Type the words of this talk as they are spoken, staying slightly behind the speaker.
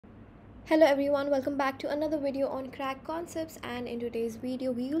Hello everyone, welcome back to another video on crack concepts, and in today's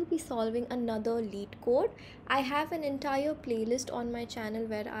video we will be solving another leet code. I have an entire playlist on my channel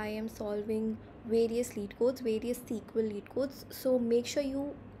where I am solving various leet codes, various SQL leet codes, so make sure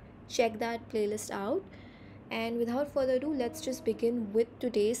you check that playlist out. And without further ado, let's just begin with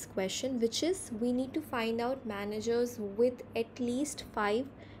today's question, which is we need to find out managers with at least 5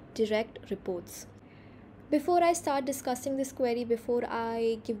 direct reports. Before I start discussing this query, before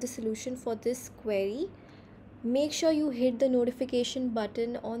I give the solution for this query, make sure you hit the notification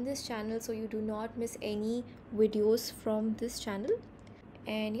button on this channel so you do not miss any videos from this channel.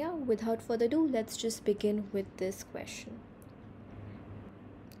 And yeah, without further ado, let's just begin with this question.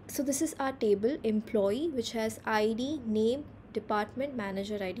 So this is our table employee, which has ID, name, department,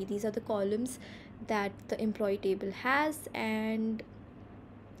 manager ID. These are the columns that the employee table has, and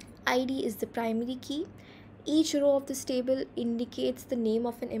ID is the primary key. Each row of this table indicates the name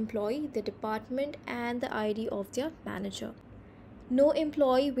of an employee, the department, and the ID of their manager. No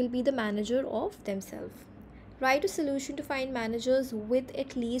employee will be the manager of themselves. Write a solution to find managers with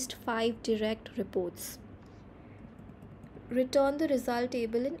at least 5 direct reports. Return the result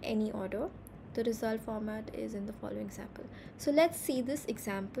table in any order. The result format is in the following sample. So let's see this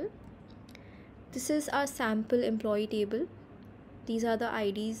example. This is our sample employee table. These are the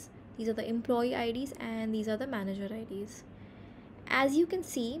IDs. These are the employee IDs and these are the manager IDs. As you can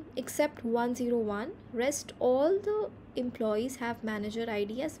see, except 101, rest all the employees have manager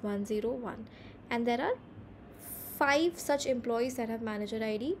ID as 101, and there are 5 such employees that have manager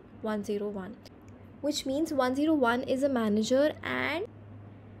ID 101, which means 101 is a manager and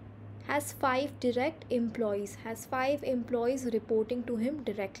has 5 direct employees, has 5 employees reporting to him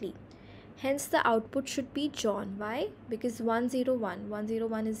directly. Hence the output should be John. Why? Because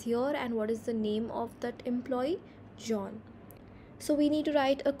 101 is here, and what is the name of that employee? John. So we need to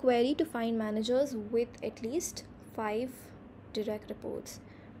write a query to find managers with at least 5 direct reports.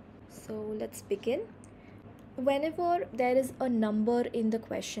 So let's begin. Whenever there is a number in the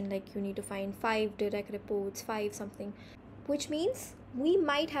question, like you need to find 5 direct reports, 5 something, which means we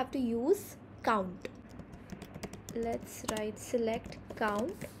might have to use count. Let's write select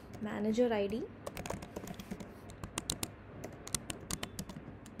count manager ID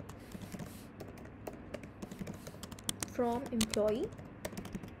from employee,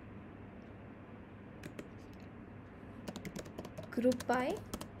 group by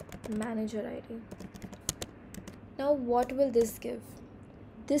manager ID. Now what will this give?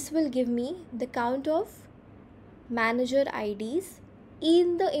 This will give me the count of manager IDs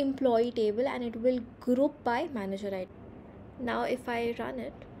in the employee table, and it will group by manager ID. Now if I run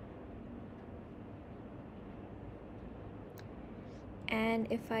it, and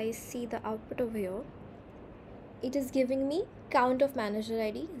if I see the output over here, it is giving me count of manager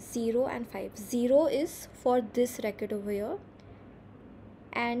ID 0 and 5. 0 is for this record over here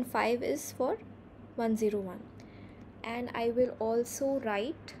and 5 is for 101. And I will also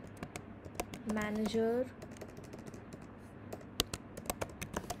write manager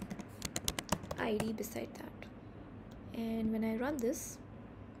ID beside that. And when I run this,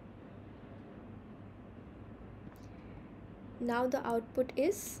 now the output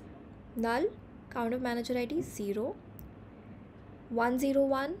is null, count of manager ID 0.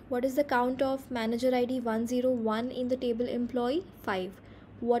 101, what is the count of manager ID 101 in the table employee? 5.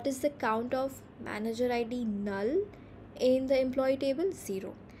 What is the count of manager ID null in the employee table?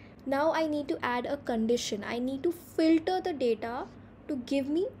 0. Now I need to add a condition. I need to filter the data to give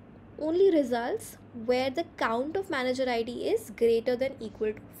me only results where the count of manager ID is greater than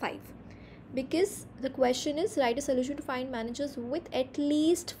equal to 5. Because the question is write a solution to find managers with at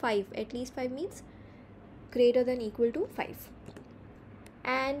least 5. At least 5 means greater than equal to 5.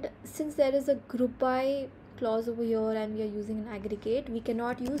 And since there is a group by clause over here and we are using an aggregate, we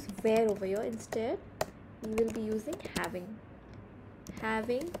cannot use where over here. Instead, we will be using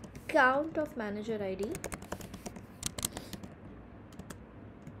having count of manager ID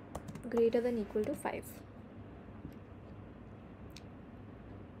greater than equal to 5.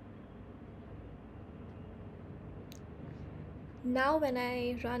 Now when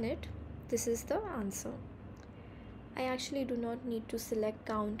I run it, this is the answer. I actually do not need to select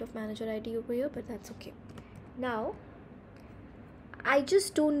count of manager ID over here, but that's okay. Now I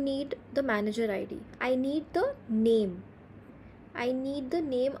just don't need the manager ID. I need the name. I need the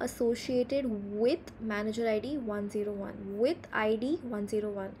name associated with manager ID 101, with ID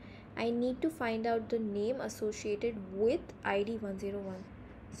 101. I need to find out the name associated with ID 101.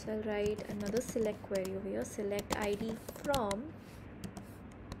 So I'll write another select query over here. Select ID from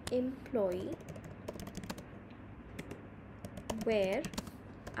employee where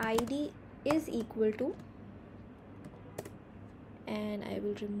ID is equal to, and I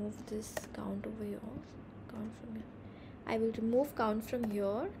will remove this count over here, count from here. I will remove count from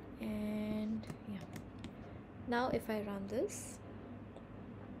here, and yeah. Now if I run this,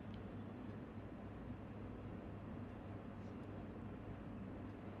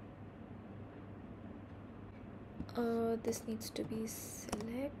 this needs to be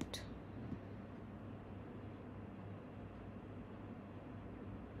select,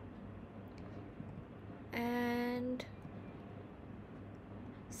 and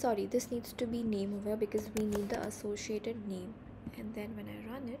sorry, this needs to be name over because we need the associated name. And then when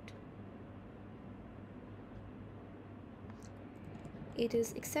I run it, it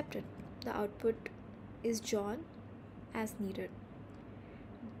is accepted. The output is John as needed.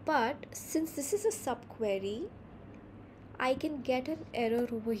 But since this is a subquery, I can get an error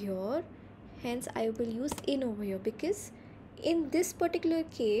over here, hence I will use in over here, because in this particular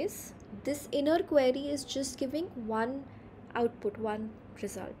case this inner query is just giving one output, one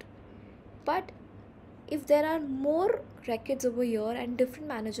result. But if there are more records over here and different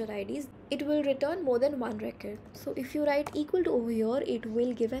manager IDs, it will return more than one record. So if you write equal to over here, it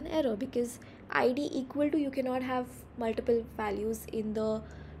will give an error because ID equal to, you cannot have multiple values in the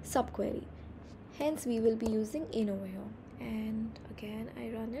subquery. Hence we will be using in over here. And again I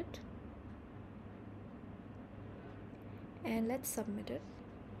run it, and let's submit it,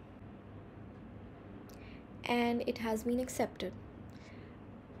 and it has been accepted.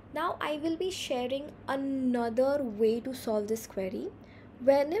 Now I will be sharing another way to solve this query.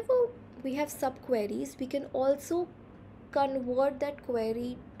 Whenever we have subqueries, we can also convert that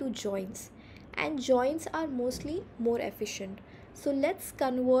query to joins, and joins are mostly more efficient. So let's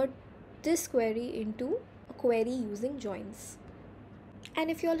convert this query into a query using joins. And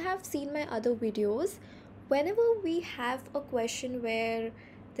if you all have seen my other videos, whenever we have a question where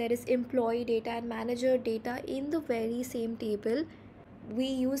there is employee data and manager data in the very same table, we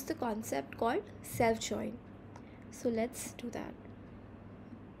use the concept called self join. So let's do that.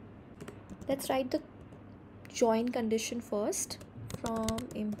 Let's write the join condition first. From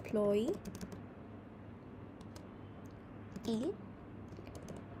employee E,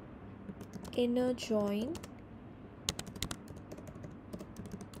 inner join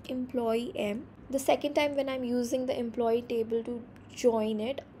employee M. The second time when I'm using the employee table to join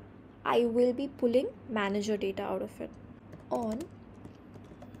it, I will be pulling manager data out of it. On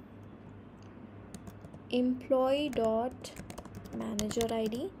employee dot manager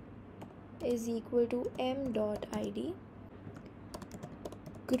ID is equal to M dot ID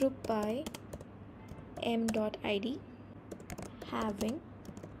group by M dot ID having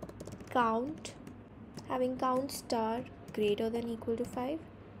count star greater than equal to 5,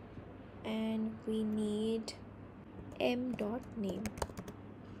 and we need M dot name.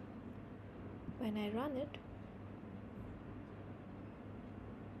 When I run it,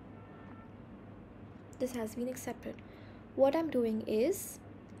 this has been accepted. What I'm doing is,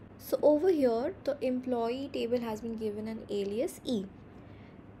 so over here the employee table has been given an alias E,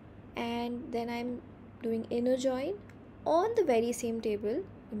 and then I'm doing inner join on the very same table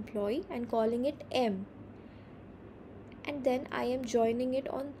employee and calling it M, and then I am joining it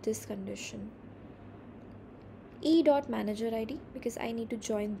on this condition E dot manager ID, because I need to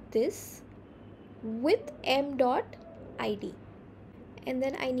join this with M dot ID, and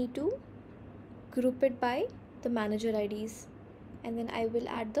then I need to group it by the manager IDs, and then I will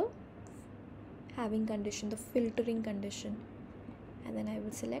add the having condition, the filtering condition, and then I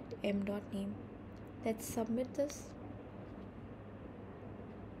will select M dot name. Let's submit this.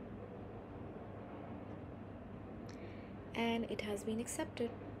 And it has been accepted.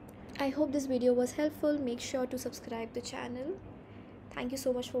 I hope this video was helpful. Make sure to subscribe the channel. Thank you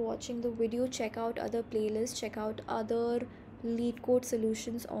so much for watching the video. Check out other playlists, check out other lead code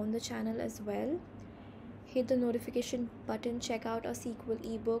solutions on the channel as well. Hit the notification button, check out our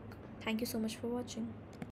SQL ebook. Thank you so much for watching.